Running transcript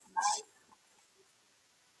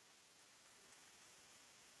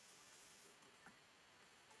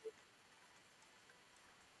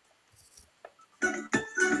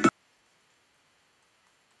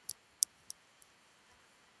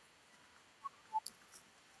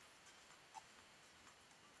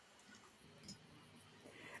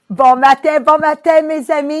Bon matin,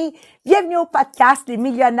 mes amis. Bienvenue au podcast Les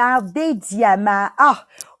millionnaires des diamants.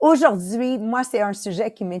 Aujourd'hui, moi, c'est un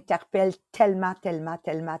sujet qui m'interpelle tellement,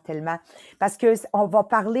 parce que on va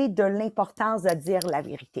parler de l'importance de dire la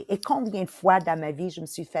vérité. Et combien de fois dans ma vie, je me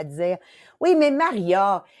suis fait dire, oui, mais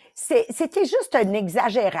Maria, c'était juste une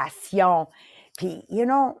exagération. Puis,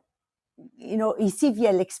 ici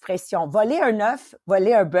vient l'expression, voler un œuf,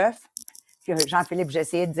 voler un bœuf. Jean-Philippe, j'ai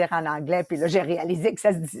essayé de dire en anglais, puis là, j'ai réalisé que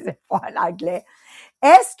ça se disait pas en anglais.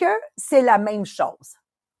 Est-ce que c'est la même chose?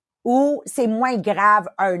 Ou c'est moins grave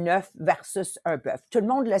un œuf versus un bœuf? Tout le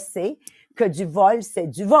monde le sait que du vol, c'est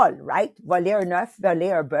du vol, right? Voler un œuf,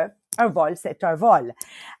 voler un bœuf, un vol, c'est un vol.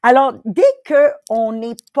 Alors, dès qu'on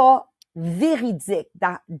n'est pas véridique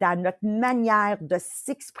dans notre manière de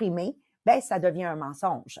s'exprimer, ben ça devient un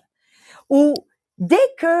mensonge. Ou dès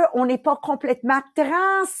qu'on n'est pas complètement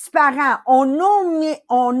transparent, on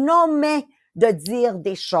omet de dire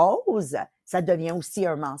des choses, ça devient aussi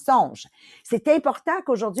un mensonge. C'est important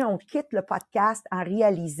qu'aujourd'hui, on quitte le podcast en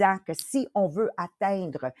réalisant que si on veut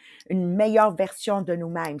atteindre une meilleure version de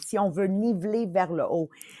nous-mêmes, si on veut niveler vers le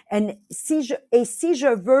haut, si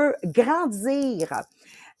je veux grandir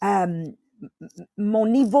mon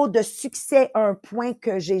niveau de succès à un point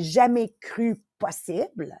que j'ai jamais cru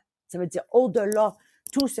possible, ça veut dire au-delà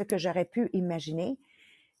tout ce que j'aurais pu imaginer.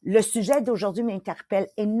 Le sujet d'aujourd'hui m'interpelle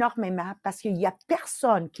énormément parce qu'il y a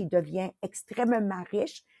personne qui devient extrêmement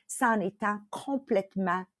riche sans étant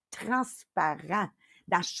complètement transparent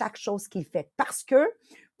dans chaque chose qu'il fait. Parce que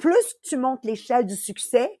plus tu montes l'échelle du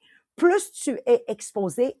succès, plus tu es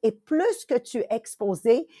exposé et plus que tu es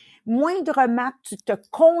exposé, moindrement tu te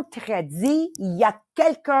contredis, il y a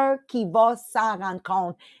quelqu'un qui va s'en rendre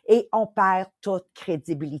compte et on perd toute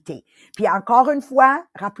crédibilité. Puis encore une fois,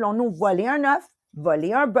 rappelons-nous, voler un œuf,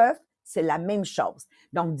 voler un bœuf, c'est la même chose.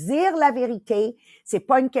 Donc, dire la vérité, c'est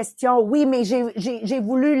pas une question, oui, mais j'ai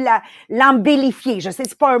voulu l'embellifier. Je sais,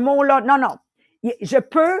 c'est pas un mot là. Non. Je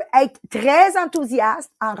peux être très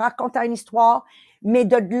enthousiaste en racontant une histoire, mais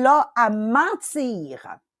de là à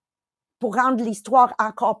mentir pour rendre l'histoire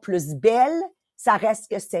encore plus belle, ça reste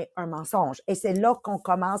que c'est un mensonge. Et c'est là qu'on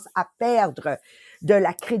commence à perdre de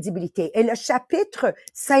la crédibilité. Et le chapitre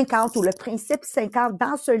 50 ou le principe 50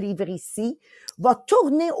 dans ce livre ici va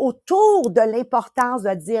tourner autour de l'importance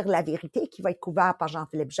de dire la vérité qui va être couvert par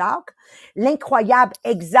Jean-Philippe Jacques. L'incroyable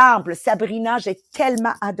exemple, Sabrina, j'ai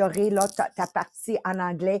tellement adoré là ta partie en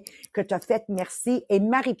anglais que tu as faite, merci. Et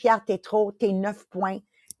Marie-Pierre Tétrault, tes 9 points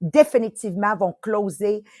définitivement vont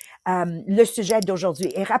closer le sujet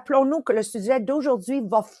d'aujourd'hui. Et rappelons-nous que le sujet d'aujourd'hui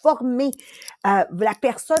va former la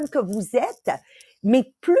personne que vous êtes,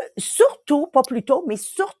 mais surtout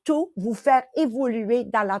vous faire évoluer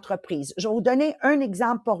dans l'entreprise. Je vais vous donner un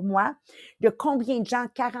exemple pour moi de combien de gens,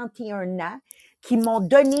 41 ans, qui m'ont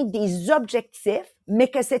donné des objectifs, mais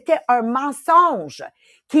que c'était un mensonge,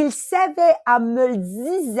 qu'ils savaient en me le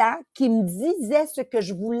disant, qu'ils me disaient ce que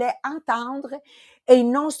je voulais entendre et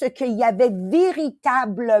non ce qu'il y avait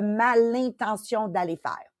véritablement l'intention d'aller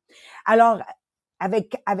faire. Alors,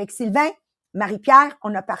 avec Sylvain, Marie-Pierre,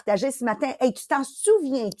 on a partagé ce matin, hey, tu t'en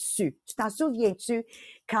souviens-tu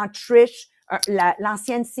quand Trish,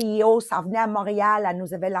 l'ancienne CEO, s'en venait à Montréal, elle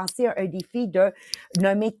nous avait lancé un défi de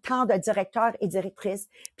nommer tant de directeurs et directrices.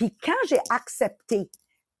 Puis quand j'ai accepté,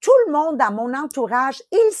 tout le monde dans mon entourage,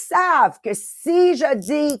 ils savent que si je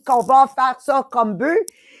dis qu'on va faire ça comme but,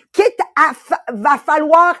 va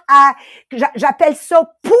falloir j'appelle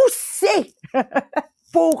ça pousser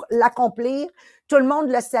pour l'accomplir. Tout le monde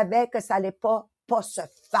le savait que ça allait pas se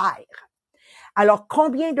faire. Alors,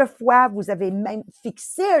 combien de fois vous avez même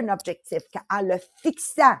fixé un objectif qu'en le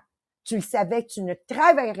fixant, tu le savais que tu ne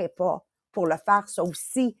travaillerais pas pour le faire, ça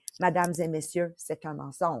aussi, mesdames et messieurs, c'est un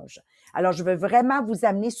mensonge. Alors, je veux vraiment vous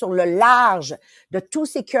amener sur le large de tout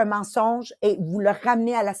ce qui est un mensonge et vous le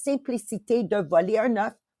ramener à la simplicité de voler un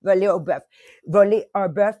œuf, voler un bœuf. Voler un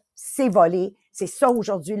bœuf, c'est voler. C'est ça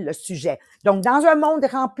aujourd'hui le sujet. Donc, dans un monde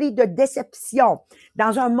rempli de déception,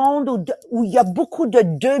 dans un monde où il y a beaucoup de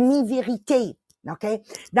demi-vérités, OK?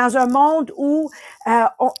 Dans un monde où,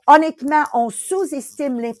 honnêtement, on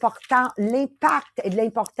sous-estime l'impact et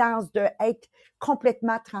l'importance d'être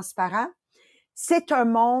complètement transparent, c'est un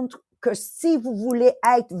monde que si vous voulez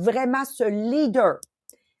être vraiment ce leader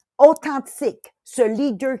authentique, ce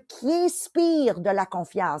leader qui inspire de la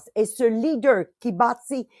confiance et ce leader qui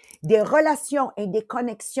bâtit des relations et des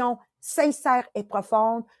connexions sincères et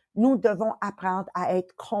profondes, nous devons apprendre à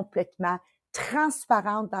être complètement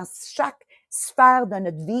transparents dans chaque sphères de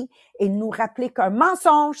notre vie et nous rappeler qu'un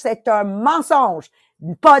mensonge, c'est un mensonge.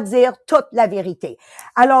 Ne pas dire toute la vérité.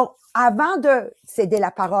 Alors, avant de céder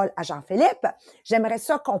la parole à Jean-Philippe, j'aimerais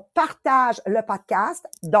ça qu'on partage le podcast.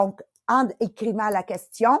 Donc, en écrivant la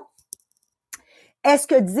question, est-ce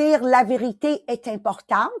que dire la vérité est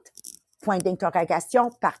importante? Point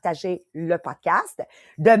d'interrogation, partagez le podcast.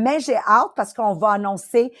 Demain, j'ai hâte parce qu'on va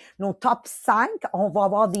annoncer nos top 5. On va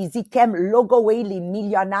avoir des items logoés, les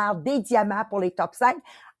millionnaires, des diamants pour les top 5,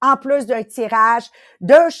 en plus d'un tirage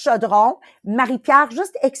de chaudron. Marie-Pierre,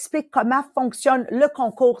 juste explique comment fonctionne le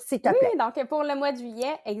concours, s'il te plaît. Oui, donc pour le mois de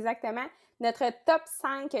juillet, exactement, notre top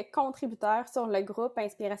 5 contributeurs sur le groupe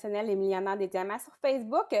inspirationnel Les Millionnaires des Diamants sur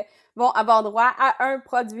Facebook vont avoir droit à un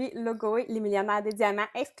produit logoé Les Millionnaires des Diamants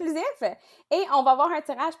exclusif. Et on va avoir un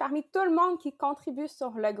tirage parmi tout le monde qui contribue sur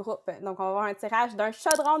le groupe. Donc, on va avoir un tirage d'un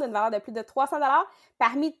chaudron d'une valeur de plus de 300 $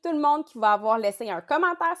 parmi tout le monde qui va avoir laissé un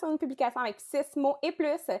commentaire sur une publication avec 6 mots et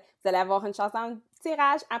plus. Vous allez avoir une chance dans le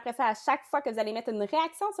tirage. Après ça, à chaque fois que vous allez mettre une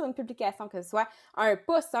réaction sur une publication, que ce soit un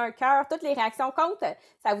pouce, un cœur, toutes les réactions comptent.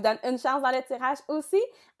 Ça vous donne une chance dans le tirage aussi.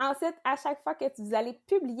 Ensuite, à chaque fois que vous allez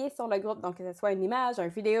publier sur le groupe, donc que ce soit une image, une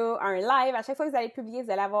vidéo, un live, à chaque fois que vous allez publier,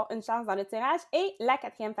 vous allez avoir une chance dans le tirage. Et la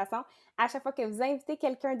quatrième façon, à chaque fois que vous invitez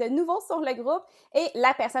quelqu'un de nouveau sur le groupe et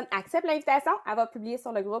la personne accepte l'invitation, elle va publier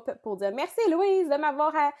sur le groupe pour dire « Merci Louise de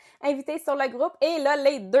m'avoir invité sur le groupe ». Et là,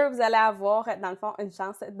 les deux, vous allez avoir, dans le fond, une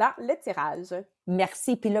chance dans le tirage.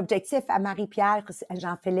 Merci. Puis l'objectif à Marie-Pierre,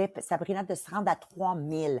 Jean-Philippe, Sabrina, de se rendre à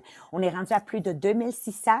 3000. On est rendu à plus de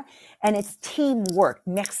 2600. And it's teamwork.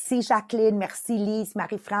 Merci Jacqueline, merci Lise,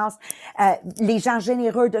 Marie-France, les gens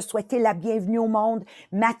généreux de souhaiter la bienvenue au monde.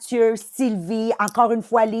 Mathieu, Sylvie, encore une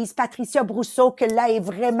fois Lise, Patricia Brousseau, que là est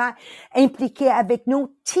vraiment impliquée avec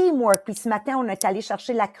nous. Teamwork. Puis ce matin, on est allé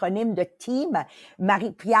chercher l'acronyme de team.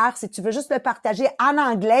 Marie-Pierre, si tu veux juste le partager en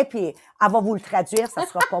anglais, puis elle va vous le traduire, ça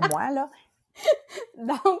sera pas moi, là.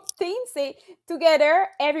 Donc, team, c'est Together,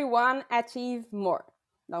 everyone achieve more.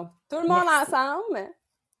 Donc, tout le monde ensemble,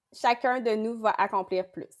 chacun de nous va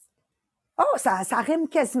accomplir plus. Oh, ça rime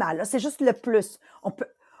quasiment, là. C'est juste le plus.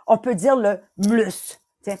 On peut dire le plus.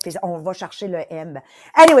 Tiens, puis on va chercher le M.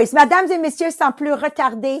 Anyways, mesdames et messieurs, sans plus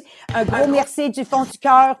retarder, un gros merci du fond du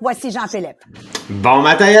cœur. Voici Jean-Philippe. Bon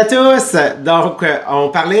matin à tous! Donc, on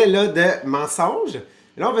parlait là de mensonges.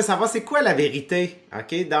 Là, on veut savoir c'est quoi la vérité.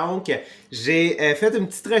 OK? Donc, j'ai fait une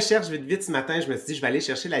petite recherche vite ce matin. Je me suis dit, je vais aller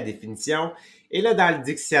chercher la définition. Et là, dans le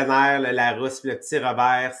dictionnaire, le Larousse, le petit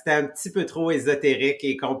Robert, c'était un petit peu trop ésotérique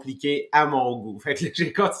et compliqué à mon goût. Fait que là,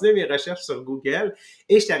 j'ai continué mes recherches sur Google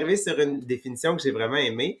et je suis arrivé sur une définition que j'ai vraiment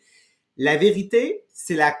aimée. La vérité,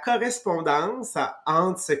 c'est la correspondance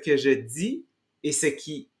entre ce que je dis et ce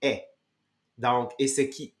qui est. Donc, et ce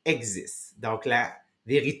qui existe. Donc, la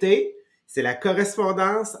vérité, c'est la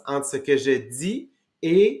correspondance entre ce que je dis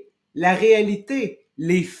et la réalité,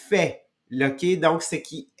 les faits, OK? Donc, ce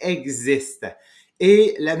qui existe.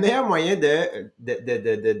 Et le meilleur moyen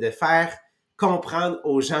de faire comprendre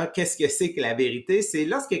aux gens qu'est-ce que c'est que la vérité, c'est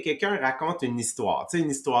lorsque quelqu'un raconte une histoire, tu sais,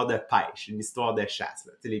 une histoire de pêche, une histoire de chasse.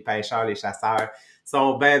 Là. Tu sais, les pêcheurs, les chasseurs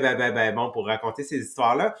sont ben bons pour raconter ces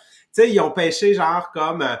histoires-là. Tu sais, ils ont pêché genre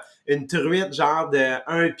comme une truite genre de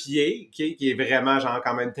 1 pied, okay, qui est vraiment genre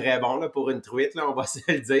quand même très bon là, pour une truite, là, on va se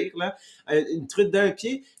le dire. Là. Une truite d'1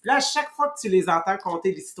 pied. Puis là, à chaque fois que tu les entends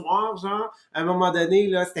conter l'histoire, genre, à un moment donné,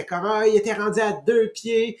 là, c'était comme il était rendu à 2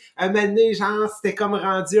 pieds. Un moment donné, genre, c'était comme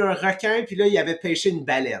rendu un requin, puis là, il avait pêché une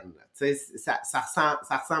baleine. Tu sais, ça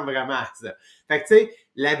ressemble vraiment à ça. Fait que tu sais,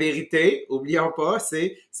 la vérité, oublions pas,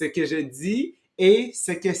 c'est ce que je dis et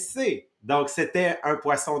ce que c'est. Donc, c'était un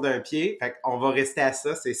poisson d'1 pied. Fait qu'on va rester à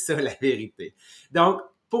ça. C'est ça, la vérité. Donc,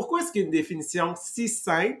 pourquoi est-ce qu'une définition si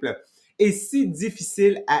simple et si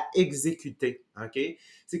difficile à exécuter? OK?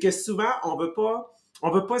 C'est que souvent, on veut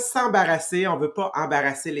pas s'embarrasser, on veut pas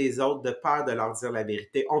embarrasser les autres de peur de leur dire la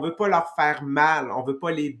vérité. On veut pas leur faire mal, on veut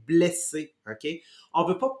pas les blesser, OK? On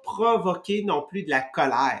veut pas provoquer non plus de la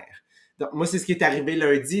colère. Donc, moi, c'est ce qui est arrivé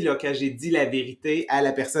lundi, là, quand j'ai dit la vérité à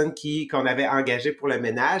la personne qu'on avait engagée pour le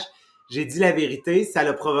ménage. J'ai dit la vérité, ça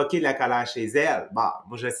l'a provoqué de la colère chez elle. Bon,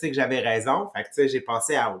 moi, je sais que j'avais raison, fait que, tu sais, j'ai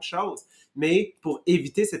pensé à autre chose. Mais pour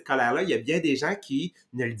éviter cette colère-là, il y a bien des gens qui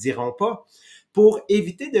ne le diront pas. Pour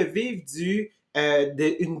éviter de vivre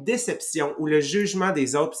une déception ou le jugement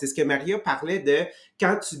des autres, c'est ce que Maria parlait de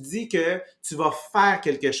quand tu dis que tu vas faire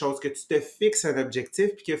quelque chose, que tu te fixes un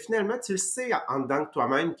objectif, puis que finalement, tu le sais en dedans de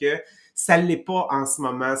toi-même que ça ne l'est pas en ce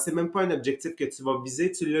moment. C'est même pas un objectif que tu vas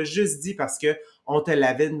viser. Tu l'as juste dit parce que on te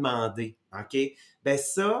l'avait demandé. OK? Ben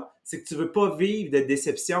ça, c'est que tu veux pas vivre de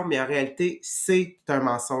déception, mais en réalité, c'est un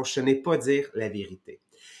mensonge. Ce n'est pas dire la vérité.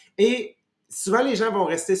 Et souvent les gens vont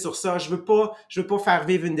rester sur ça. Je veux pas faire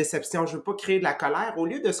vivre une déception, je veux pas créer de la colère, au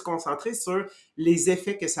lieu de se concentrer sur les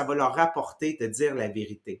effets que ça va leur apporter de dire la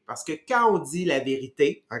vérité. Parce que quand on dit la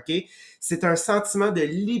vérité, OK, c'est un sentiment de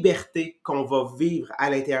liberté qu'on va vivre à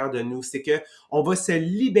l'intérieur de nous. C'est que on va se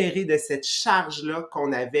libérer de cette charge-là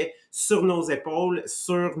qu'on avait sur nos épaules,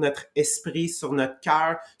 sur notre esprit, sur notre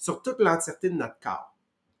cœur, sur toute l'entièreté de notre corps.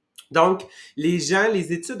 Donc,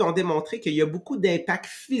 les études ont démontré qu'il y a beaucoup d'impact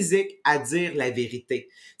physique à dire la vérité.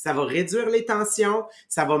 Ça va réduire les tensions,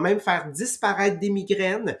 ça va même faire disparaître des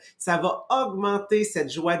migraines, ça va augmenter cette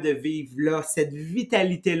joie de vivre-là, cette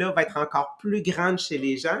vitalité-là va être encore plus grande chez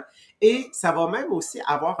les gens et ça va même aussi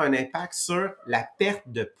avoir un impact sur la perte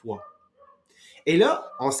de poids. Et là,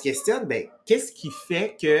 on se questionne, qu'est-ce qui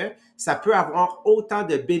fait que ça peut avoir autant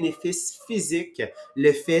de bénéfices physiques,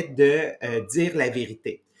 le fait de dire la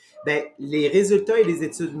vérité? Les résultats et les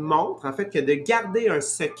études montrent en fait que de garder un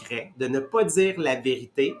secret, de ne pas dire la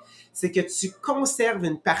vérité, c'est que tu conserves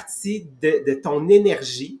une partie de ton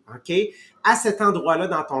énergie, OK, à cet endroit-là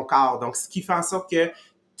dans ton corps. Donc, ce qui fait en sorte que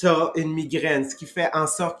tu as une migraine, ce qui fait en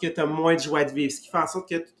sorte que tu as moins de joie de vivre, ce qui fait en sorte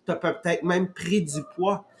que tu as peut-être même pris du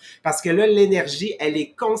poids. Parce que là, l'énergie, elle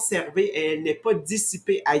est conservée et elle n'est pas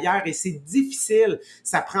dissipée ailleurs et c'est difficile.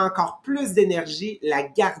 Ça prend encore plus d'énergie la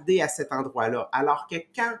garder à cet endroit-là. Alors que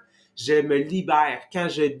quand je me libère, quand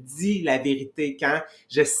je dis la vérité, quand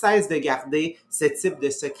je cesse de garder ce type de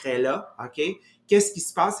secret-là, OK? Qu'est-ce qui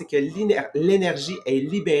se passe? C'est que l'énergie est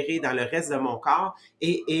libérée dans le reste de mon corps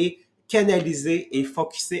et est canalisée et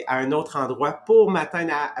focusée à un autre endroit pour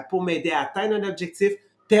m'aider à atteindre un objectif,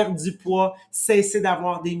 perdre du poids, cesser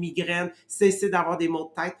d'avoir des migraines, cesser d'avoir des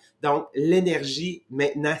maux de tête. Donc, l'énergie,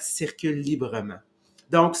 maintenant, circule librement.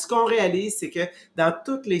 Donc, ce qu'on réalise, c'est que dans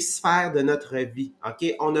toutes les sphères de notre vie,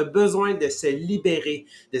 OK, on a besoin de se libérer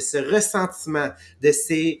de ce ressentiment, de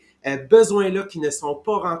ces besoins-là qui ne sont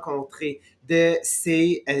pas rencontrés, de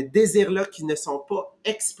ces désirs-là qui ne sont pas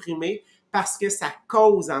exprimés parce que ça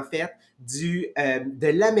cause, en fait, de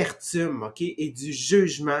l'amertume, OK, et du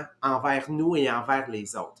jugement envers nous et envers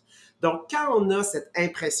les autres. Donc, quand on a cette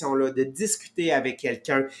impression-là de discuter avec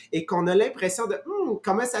quelqu'un et qu'on a l'impression de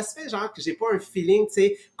comment ça se fait, genre, que j'ai pas un feeling, tu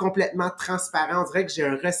sais, complètement transparent, on dirait que j'ai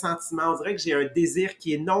un ressentiment, on dirait que j'ai un désir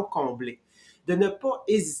qui est non comblé, de ne pas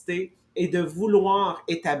hésiter et de vouloir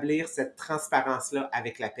établir cette transparence-là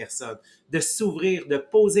avec la personne, de s'ouvrir, de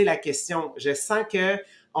poser la question. Je sens que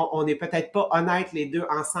on n'est peut-être pas honnêtes les deux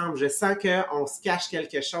ensemble, je sens qu'on se cache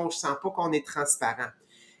quelque chose, je sens pas qu'on est transparent.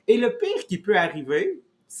 Et le pire qui peut arriver,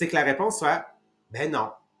 c'est que la réponse soit « ben non ».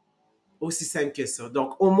 Aussi simple que ça.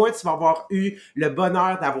 Donc, au moins, tu vas avoir eu le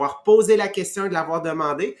bonheur d'avoir posé la question et de l'avoir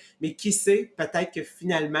demandé, mais qui sait, peut-être que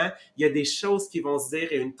finalement, il y a des choses qui vont se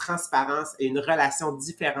dire et une transparence et une relation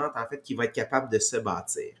différente, en fait, qui va être capable de se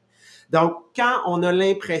bâtir. Donc, quand on a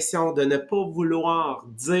l'impression de ne pas vouloir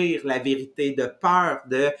dire la vérité, de peur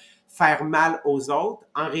de faire mal aux autres,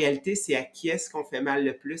 en réalité, c'est à qui est-ce qu'on fait mal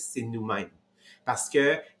le plus? C'est nous-mêmes. Parce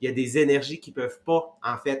que il y a des énergies qui peuvent pas,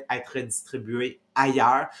 en fait, être redistribuées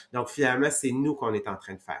ailleurs. Donc, finalement, c'est nous qu'on est en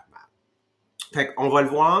train de faire mal. Fait qu'on va le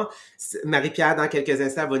voir. Marie-Pierre, dans quelques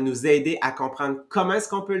instants, va nous aider à comprendre comment est-ce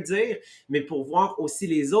qu'on peut le dire, mais pour voir aussi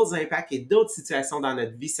les autres impacts et d'autres situations dans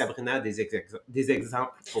notre vie, Sabrina a des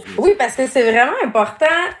exemples pour nous. Oui, parce que c'est vraiment important.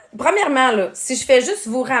 Premièrement, là, si je fais juste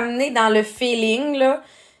vous ramener dans le feeling, là,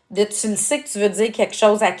 de tu le sais que tu veux dire quelque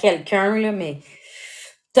chose à quelqu'un, là, mais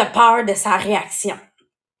t'as peur de sa réaction.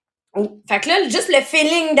 Fait que là, juste le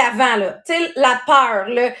feeling d'avant, là, tu sais, la peur,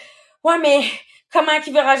 ouais, mais comment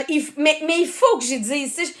qu'il va réagir? Mais il faut que j'y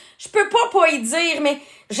dise. Je peux pas y dire, mais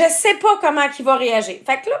je sais pas comment qu'il va réagir.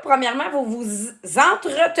 Fait que là, premièrement, vous vous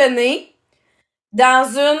entretenez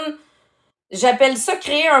dans une... J'appelle ça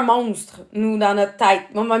créer un monstre, nous, dans notre tête.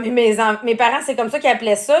 Moi, mes parents, c'est comme ça qu'ils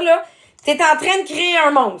appelaient ça, là. T'es en train de créer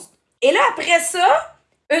un monstre. Et là, après ça,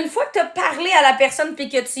 une fois que t'as parlé à la personne puis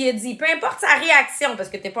que tu y as dit, peu importe sa réaction, parce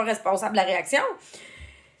que t'es pas responsable de la réaction,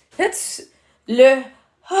 là,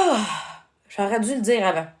 j'aurais dû le dire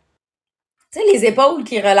avant. Tu sais, les épaules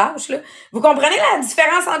qui relâchent, là. Vous comprenez la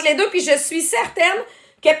différence entre les deux? Puis je suis certaine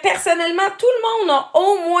que personnellement, tout le monde a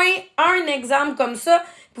au moins un exemple comme ça.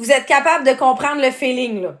 Puis vous êtes capable de comprendre le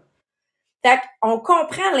feeling, là. Fait qu'on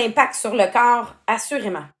comprend l'impact sur le corps,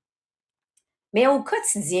 assurément. Mais au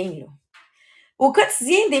quotidien, là. Au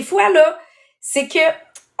quotidien, des fois, là, c'est que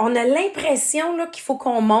on a l'impression, là, qu'il faut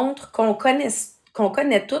qu'on montre qu'on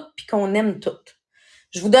connaît tout puis qu'on aime tout.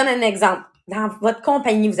 Je vous donne un exemple. Dans votre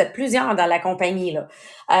compagnie, vous êtes plusieurs dans la compagnie, là.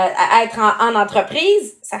 À être en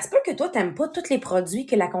entreprise, ça se peut que toi, t'aimes pas tous les produits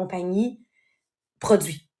que la compagnie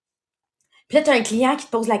produit. Puis là, t'as un client qui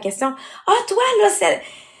te pose la question. Ah, toi, là,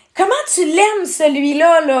 Comment tu l'aimes,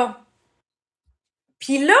 celui-là, là?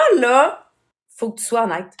 Puis là, faut que tu sois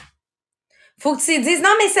honnête. Faut que tu dises, non,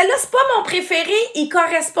 mais celle-là, c'est pas mon préféré, il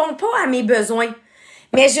correspond pas à mes besoins.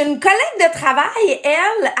 Mais j'ai une collègue de travail,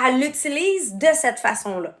 elle l'utilise de cette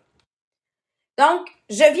façon-là. Donc,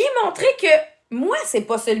 je viens montrer que moi, c'est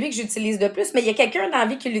pas celui que j'utilise de plus, mais il y a quelqu'un dans la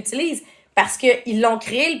vie qui l'utilise parce qu'ils l'ont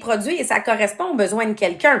créé, le produit, et ça correspond aux besoins de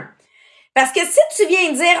quelqu'un. Parce que si tu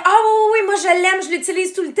viens dire, ah oui, moi je l'aime, je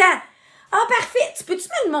l'utilise tout le temps. Ah, parfait, tu peux-tu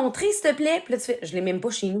me le montrer, s'il te plaît? Puis là, tu fais, je l'ai même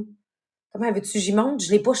pas chez nous. Comment veux-tu que j'y montre?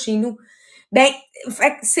 Je l'ai pas chez nous. Ben,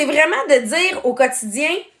 c'est vraiment de dire au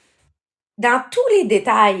quotidien, dans tous les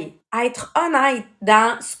détails, être honnête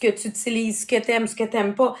dans ce que tu utilises, ce que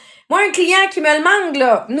t'aimes pas. Moi, un client qui me le demande,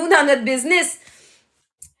 là, nous, dans notre business,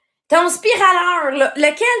 ton spiraleur, là,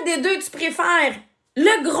 lequel des deux tu préfères?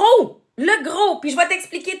 Le gros. Puis je vais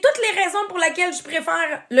t'expliquer toutes les raisons pour lesquelles je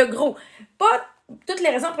préfère le gros. Pas toutes les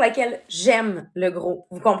raisons pour lesquelles j'aime le gros.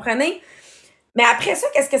 Vous comprenez? Mais après ça,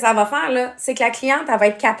 qu'est-ce que ça va faire, là? C'est que la cliente, elle va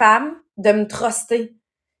être capable de me truster.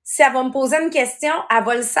 Si elle va me poser une question, elle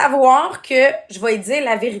va le savoir que je vais lui dire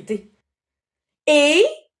la vérité. Et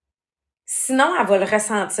sinon, elle va le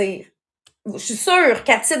ressentir. Je suis sûre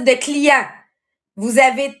qu'à titre de client, vous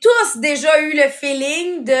avez tous déjà eu le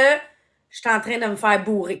feeling de « je suis en train de me faire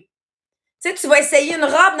bourrer ». Tu sais, tu vas essayer une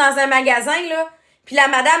robe dans un magasin, là, puis la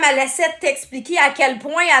madame, elle essaie de t'expliquer à quel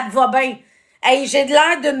point elle te va bien. Hey, j'ai de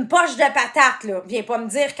l'air d'une poche de patate, là. Viens pas me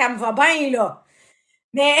dire qu'elle me va bien, là.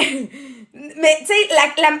 Mais tu sais,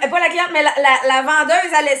 pas la cliente, mais la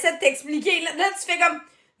vendeuse, elle essaie de t'expliquer. Là, tu fais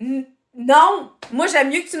comme, non, moi, j'aime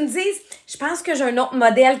mieux que tu me dises, je pense que j'ai un autre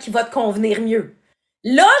modèle qui va te convenir mieux.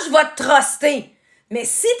 Là, je vais te truster. Mais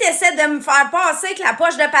si tu essaies de me faire passer que la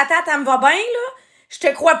poche de patate, elle me va bien, là, je te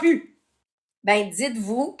crois plus. Ben,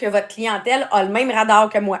 dites-vous que votre clientèle a le même radar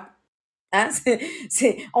que moi. Hein?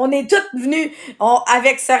 On est toutes venues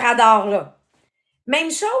avec ce radar-là.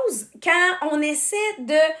 Même chose quand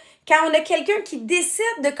quand on a quelqu'un qui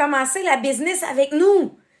décide de commencer la business avec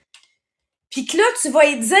nous. Puis que là, tu vas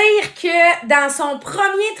lui dire que dans son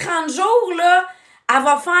premier 30 jours, là, elle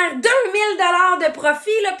va faire 2000 $ de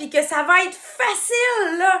profit, là, puis que ça va être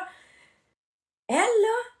facile, là. Elle,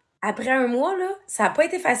 là, après un mois, là, ça n'a pas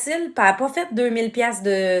été facile, puis elle n'a pas fait 2000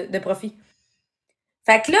 $ de profit.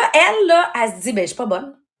 Fait que là, elle se dit, ben, je suis pas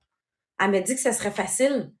bonne. Elle me dit que ce serait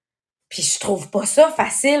facile. Puis je trouve pas ça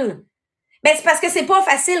facile. Ben, c'est parce que c'est pas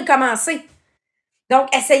facile commencer.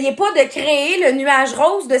 Donc, essayez pas de créer le nuage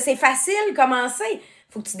rose de c'est facile commencer.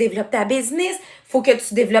 Faut que tu développes ta business, faut que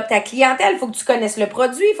tu développes ta clientèle, faut que tu connaisses le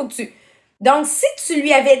produit, faut que tu... Donc, si tu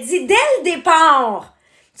lui avais dit dès le départ,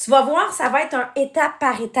 tu vas voir, ça va être un étape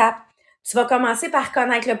par étape. Tu vas commencer par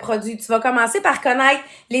connaître le produit, tu vas commencer par connaître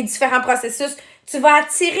les différents processus. Tu vas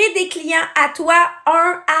attirer des clients à toi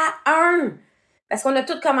un à un. Parce qu'on a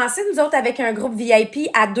tous commencé, nous autres, avec un groupe VIP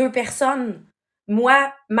à 2 personnes.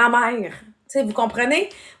 Moi, ma mère. Tu sais, vous comprenez?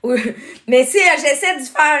 Mais si j'essaie de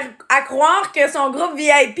faire à croire que son groupe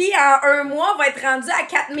VIP, en 1 mois, va être rendu à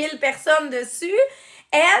 4000 personnes dessus,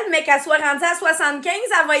 elle, mais qu'elle soit rendue à 75,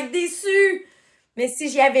 elle va être déçue. Mais si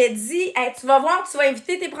j'y avais dit, hey, tu vas voir, tu vas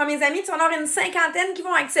inviter tes premiers amis, tu vas en avoir une 50aine qui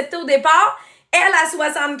vont accepter au départ, elle, à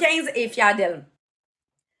 75, est fière d'elle.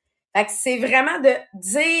 Fait que c'est vraiment de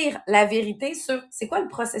dire la vérité sur c'est quoi le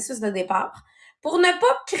processus de départ pour ne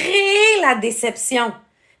pas créer la déception.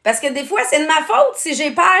 Parce que des fois, c'est de ma faute si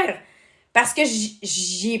j'ai peur. Parce que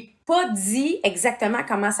j'ai pas dit exactement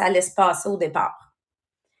comment ça allait se passer au départ.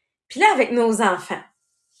 Puis là, avec nos enfants,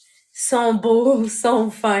 sont beaux, sont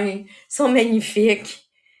fins, sont magnifiques,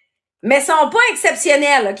 mais sont pas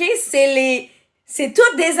exceptionnels, OK? C'est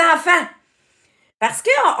tous des enfants. Parce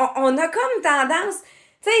qu'on a comme tendance,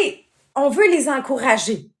 tu sais, on veut les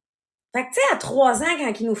encourager. Fait que, tu sais, à 3 ans,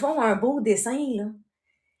 quand ils nous font un beau dessin, là,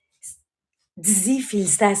 dis-y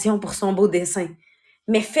félicitations pour son beau dessin.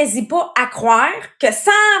 Mais fais-y pas à croire que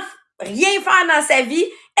sans rien faire dans sa vie,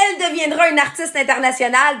 elle deviendra une artiste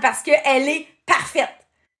internationale parce qu'elle est parfaite.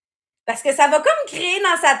 Parce que ça va comme créer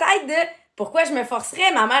dans sa tête de pourquoi je me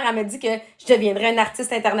forcerais. Ma mère, elle me dit que je deviendrais une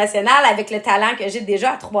artiste internationale avec le talent que j'ai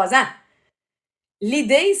déjà à 3 ans.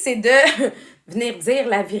 L'idée, c'est de venir dire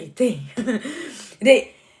la vérité.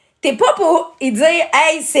 T'es pas pour y dire «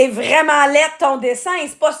 Hey, c'est vraiment laid ton dessin ».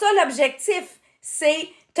 C'est pas ça l'objectif. C'est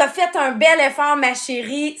 « T'as fait un bel effort, ma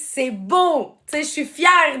chérie. C'est beau. Tu sais, je suis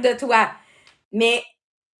fière de toi. » Mais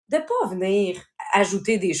de pas venir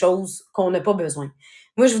ajouter des choses qu'on n'a pas besoin.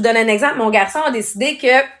 Moi, je vous donne un exemple. Mon garçon a décidé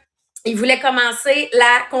qu'il voulait commencer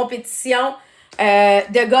la compétition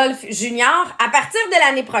de golf junior à partir de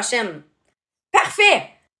l'année prochaine. Parfait!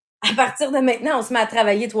 À partir de maintenant, on se met à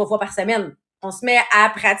travailler 3 fois par semaine. On se met à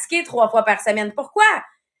pratiquer 3 fois par semaine. Pourquoi?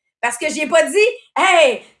 Parce que j'ai pas dit «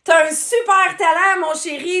 Hey, t'as un super talent, mon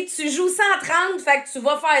chéri, tu joues 130, fait que tu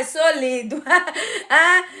vas faire ça, les doigts,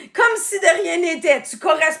 hein? Comme si de rien n'était. Tu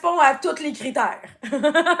corresponds à tous les critères. »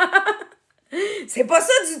 C'est pas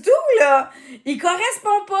ça du tout, là. Il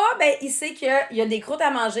correspond pas, ben, il sait qu'il y a des croûtes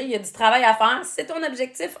à manger, il y a du travail à faire. Si c'est ton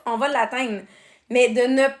objectif, on va l'atteindre. Mais de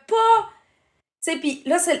ne pas... Tu sais, puis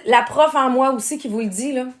là, c'est la prof en moi aussi qui vous le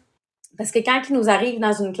dit, là. Parce que quand ils nous arrivent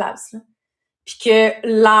dans une classe, là, puis que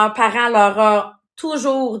leurs parents leur ont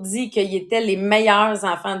toujours dit qu'ils étaient les meilleurs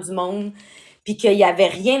enfants du monde, puis qu'il y avait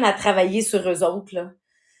rien à travailler sur eux autres, là,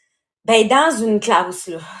 ben, dans une classe,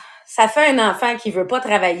 là, ça fait un enfant qui veut pas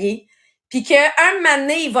travailler, puis qu'un moment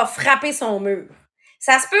donné, il va frapper son mur.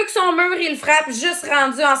 Ça se peut que son mur, il le frappe juste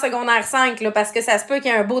rendu en secondaire 5, là, parce que ça se peut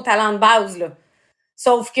qu'il ait un beau talent de base, là.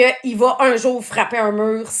 Sauf qu'il va un jour frapper un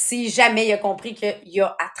mur si jamais il a compris qu'il y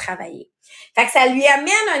a à travailler. Fait que ça lui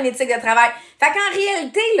amène une éthique de travail. Fait qu'en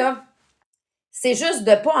réalité, là, c'est juste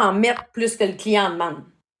de pas en mettre plus que le client demande.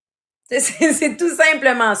 C'est tout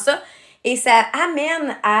simplement ça. Et ça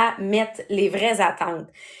amène à mettre les vraies attentes.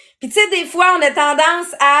 Puis tu sais, des fois, on a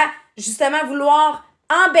tendance à justement vouloir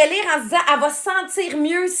embellir en se disant « Elle va se sentir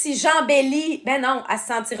mieux si j'embellis. » Ben non, elle se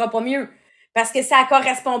sentira pas mieux. Parce que ça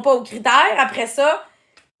correspond pas aux critères. Après ça,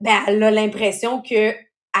 ben elle a l'impression que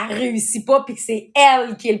elle réussit pas puis que c'est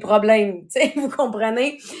elle qui est le problème. Tu sais, vous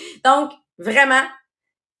comprenez? Donc, vraiment,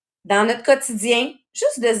 dans notre quotidien,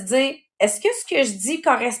 juste de se dire, est-ce que ce que je dis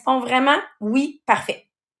correspond vraiment? Oui, parfait.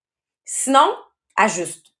 Sinon,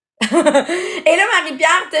 ajuste. Et là,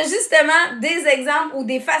 Marie-Pierre, tu as justement des exemples ou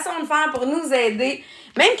des façons de faire pour nous aider,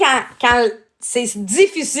 même quand c'est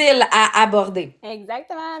difficile à aborder.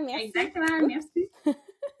 Exactement, merci. Merci.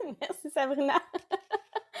 Merci, Sabrina.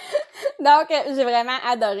 Donc, j'ai vraiment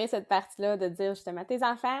adoré cette partie-là de dire justement, tes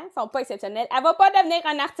enfants sont pas exceptionnels. Elle va pas devenir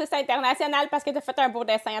un artiste international parce que tu as fait un beau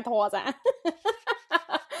dessin à 3 ans.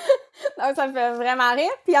 Donc, ça me fait vraiment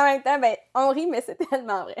rire. Puis en même temps, ben, on rit, mais c'est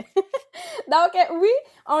tellement vrai. Donc, oui,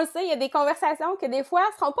 on le sait, il y a des conversations que des fois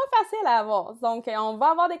seront pas faciles à avoir. Donc, on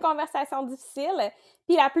va avoir des conversations difficiles.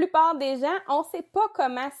 Puis la plupart des gens, on sait pas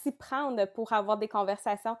comment s'y prendre pour avoir des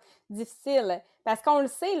conversations difficiles. Parce qu'on le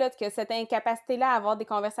sait, là, que cette incapacité-là à avoir des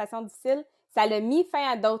conversations difficiles, ça l'a mis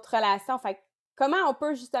fin à d'autres relations. Fait que comment on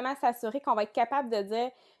peut justement s'assurer qu'on va être capable de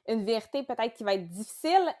dire une vérité peut-être qui va être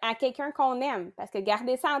difficile à quelqu'un qu'on aime? Parce que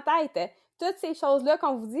gardez ça en tête. Toutes ces choses-là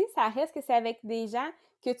qu'on vous dit, ça reste que c'est avec des gens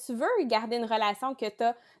que tu veux garder une relation, que tu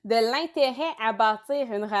as de l'intérêt à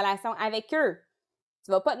bâtir une relation avec eux. Tu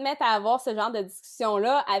vas pas te mettre à avoir ce genre de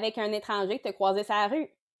discussion-là avec un étranger que tu as croisé sur la rue.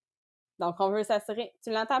 Donc, on veut s'assurer. Tu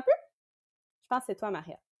l'entends plus? Je pense que c'est toi,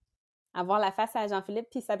 Mariette. Avoir la face à Jean-Philippe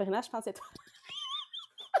puis Sabrina, je pense que c'est toi.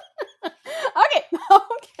 OK,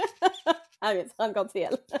 donc... ah oui, tu te rends compte, c'est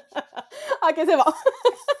elle. OK, c'est bon.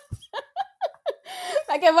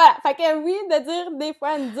 Fait que voilà. Fait que oui, de dire des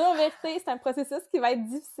fois une dure vérité, c'est un processus qui va être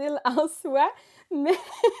difficile en soi, mais...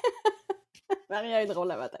 Maria est drôle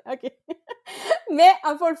le matin. OK. Mais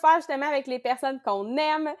il faut le faire justement avec les personnes qu'on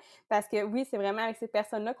aime, parce que oui, c'est vraiment avec ces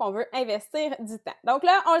personnes-là qu'on veut investir du temps. Donc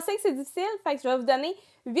là, on le sait que c'est difficile, fait que je vais vous donner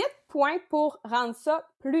 8 points pour rendre ça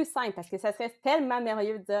plus simple, parce que ça serait tellement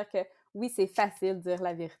merveilleux de dire que oui, c'est facile de dire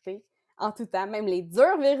la vérité en tout temps, même les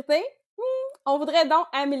dures vérités. On voudrait donc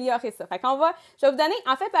améliorer ça. Fait qu'on je vais vous donner,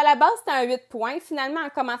 en fait, à la base, c'était un 8 points. Finalement, en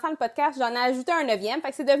commençant le podcast, j'en ai ajouté un 9e. Fait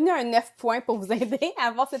que c'est devenu un 9 points pour vous aider à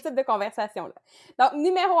avoir ce type de conversation-là. Donc,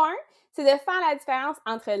 numéro 1, c'est de faire la différence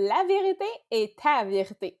entre la vérité et ta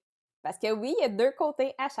vérité. Parce que oui, il y a 2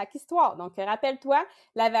 côtés à chaque histoire. Donc, rappelle-toi,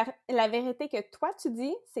 la vérité que toi, tu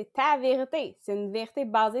dis, c'est ta vérité. C'est une vérité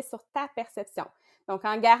basée sur ta perception. Donc,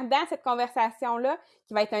 en gardant cette conversation-là,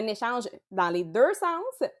 qui va être un échange dans les 2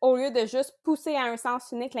 sens, au lieu de juste pousser à un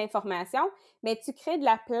sens unique l'information, mais tu crées de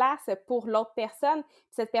la place pour l'autre personne.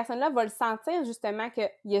 Cette personne-là va le sentir justement qu'il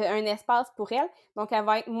y a un espace pour elle. Donc, elle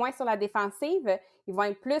va être moins sur la défensive. Ils vont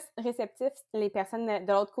être plus réceptifs, les personnes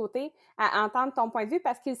de l'autre côté, à entendre ton point de vue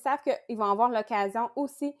parce qu'ils savent qu'ils vont avoir l'occasion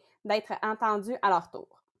aussi d'être entendus à leur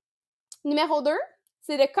tour. Numéro 2,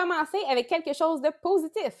 c'est de commencer avec quelque chose de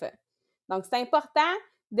positif. Donc, c'est important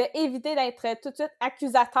d'éviter d'être tout de suite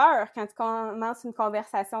accusateur quand tu commences une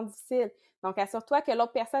conversation difficile. Donc, assure-toi que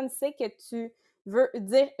l'autre personne sait que tu veux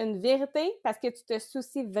dire une vérité parce que tu te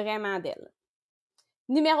soucies vraiment d'elle.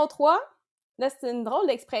 Numéro 3, là, c'est une drôle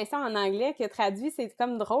d'expression en anglais que traduit, c'est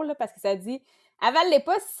comme drôle là, parce que ça dit « avale-les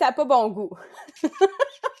pas si ça n'a pas bon goût ».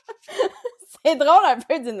 C'est drôle un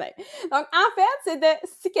peu d'une même. Donc, en fait, c'est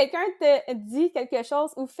si quelqu'un te dit quelque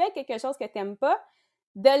chose ou fait quelque chose que tu n'aimes pas,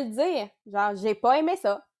 de le dire, genre, j'ai pas aimé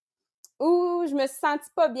ça. ou je me suis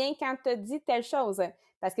sentie pas bien quand tu as dit telle chose.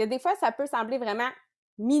 Parce que des fois, ça peut sembler vraiment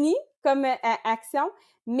mini comme action,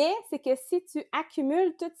 mais c'est que si tu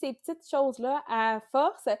accumules toutes ces petites choses-là à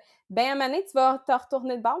force, ben à un moment donné, tu vas te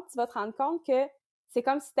retourner de bord, tu vas te rendre compte que c'est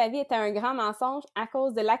comme si ta vie était un grand mensonge à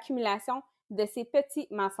cause de l'accumulation de ces petits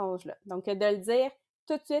mensonges-là. Donc, de le dire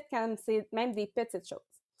tout de suite quand c'est même des petites choses.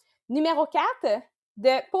 Numéro 4,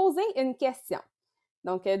 de poser une question.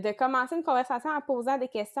 Donc, de commencer une conversation en posant des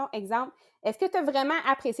questions. Exemple, est-ce que tu as vraiment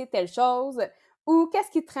apprécié telle chose? Ou qu'est-ce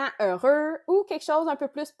qui te rend heureux? Ou quelque chose un peu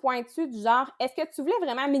plus pointu du genre, est-ce que tu voulais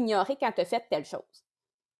vraiment m'ignorer quand tu as fait telle chose?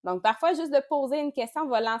 Donc, parfois, juste de poser une question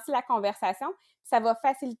va lancer la conversation. Ça va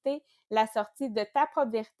faciliter la sortie de ta propre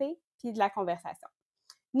vérité puis de la conversation.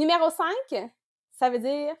 Numéro 5, ça veut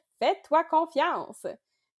dire fais-toi confiance.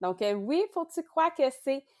 Donc, oui, il faut que tu crois que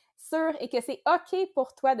c'est sûr et que c'est OK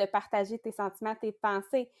pour toi de partager tes sentiments, tes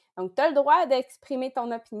pensées. Donc, tu as le droit d'exprimer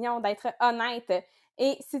ton opinion, d'être honnête.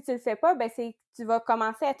 Et si tu le fais pas, ben tu vas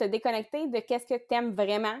commencer à te déconnecter de qu'est-ce que tu aimes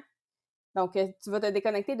vraiment. Donc, tu vas te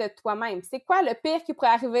déconnecter de toi-même. C'est quoi le pire qui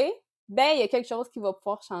pourrait arriver? Ben, il y a quelque chose qui va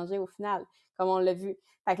pouvoir changer au final, comme on l'a vu.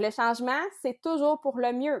 Fait que le changement, c'est toujours pour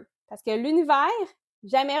le mieux. Parce que l'univers,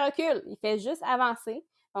 jamais recule. Il fait juste avancer.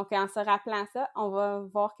 Donc, en se rappelant ça, on va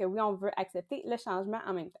voir que oui, on veut accepter le changement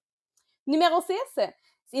en même temps. Numéro 6,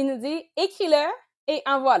 il nous dit « écris-le et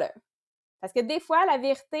envoie-le ». Parce que des fois, la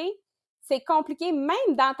vérité, c'est compliqué. Même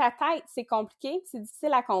dans ta tête, c'est compliqué. C'est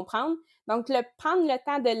difficile à comprendre. Donc, prendre le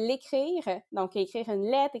temps de l'écrire, donc écrire une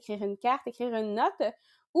lettre, écrire une carte, écrire une note,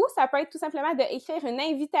 ou ça peut être tout simplement d'écrire une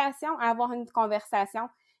invitation à avoir une conversation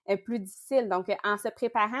plus difficile. Donc, en se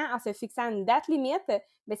préparant, en se fixant une date limite,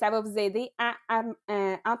 bien, ça va vous aider à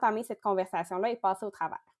entamer cette conversation-là et passer au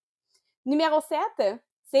travers. Numéro 7,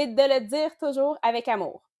 c'est de le dire toujours avec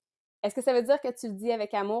amour. Est-ce que ça veut dire que tu le dis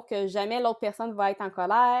avec amour, que jamais l'autre personne va être en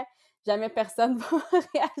colère, jamais personne va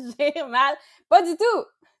réagir mal? Pas du tout!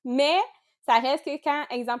 Mais ça reste que quand,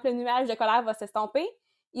 exemple, le nuage de colère va s'estomper,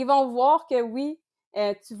 ils vont voir que oui,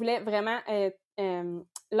 tu voulais vraiment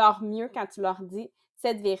leur mieux quand tu leur dis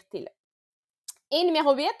cette vérité-là. Et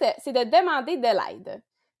numéro 8, c'est de demander de l'aide.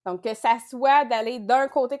 Donc, que ça soit d'aller d'un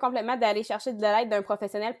côté complètement, d'aller chercher de l'aide d'un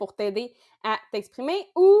professionnel pour t'aider à t'exprimer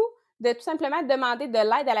ou de tout simplement demander de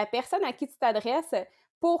l'aide à la personne à qui tu t'adresses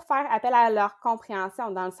pour faire appel à leur compréhension,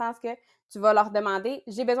 dans le sens que tu vas leur demander «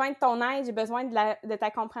 j'ai besoin de ton aide, j'ai besoin de ta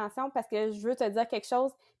compréhension parce que je veux te dire quelque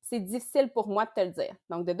chose, c'est difficile pour moi de te le dire. »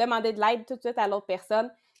 Donc, de demander de l'aide tout de suite à l'autre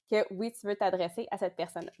personne que oui, tu veux t'adresser à cette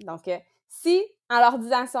personne-là. Donc, si en leur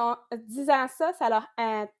disant ça, ça leur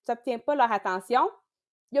t'obtient pas leur attention,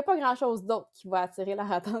 il n'y a pas grand-chose d'autre qui va attirer leur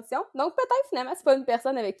attention. Donc, peut-être, finalement, c'est pas une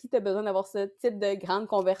personne avec qui tu as besoin d'avoir ce type de grande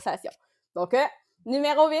conversation. Donc,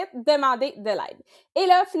 numéro 8, demander de l'aide. Et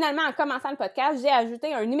là, finalement, en commençant le podcast, j'ai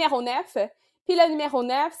ajouté un numéro 9. Puis le numéro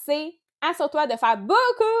 9, c'est assure-toi de faire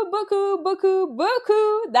beaucoup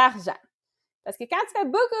d'argent. Parce que quand tu fais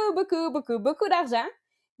beaucoup d'argent,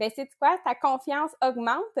 ben c'est quoi? Ta confiance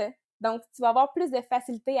augmente. Donc, tu vas avoir plus de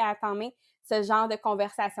facilité à entamer ce genre de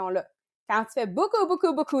conversation-là. Quand tu fais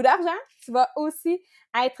beaucoup d'argent, tu vas aussi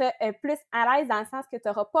être plus à l'aise dans le sens que tu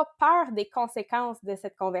n'auras pas peur des conséquences de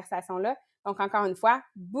cette conversation-là. Donc, encore une fois,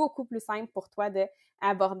 beaucoup plus simple pour toi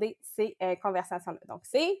d'aborder ces conversations-là. Donc,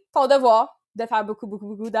 c'est ton devoir de faire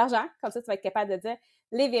beaucoup d'argent. Comme ça, tu vas être capable de dire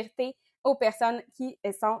les vérités aux personnes qui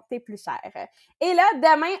sont tes plus chères. Et là,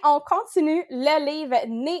 demain, on continue le livre «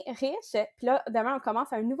 Né riche ». Puis là, demain, on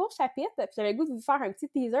commence un nouveau chapitre. Puis j'avais le goût de vous faire un petit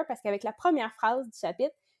teaser parce qu'avec la première phrase du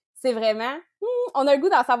chapitre, c'est vraiment, on a le goût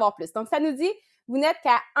d'en savoir plus. Donc, ça nous dit, vous n'êtes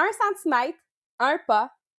qu'à 1 centimètre, un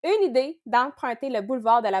pas, une idée d'emprunter le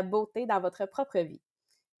boulevard de la beauté dans votre propre vie.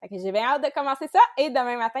 Fait que j'ai bien hâte de commencer ça et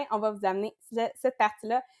demain matin, on va vous amener cette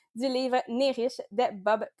partie-là du livre « Né riche » de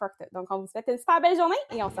Bob Proctor. Donc, on vous souhaite une super belle journée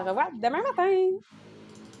et on se revoit demain matin!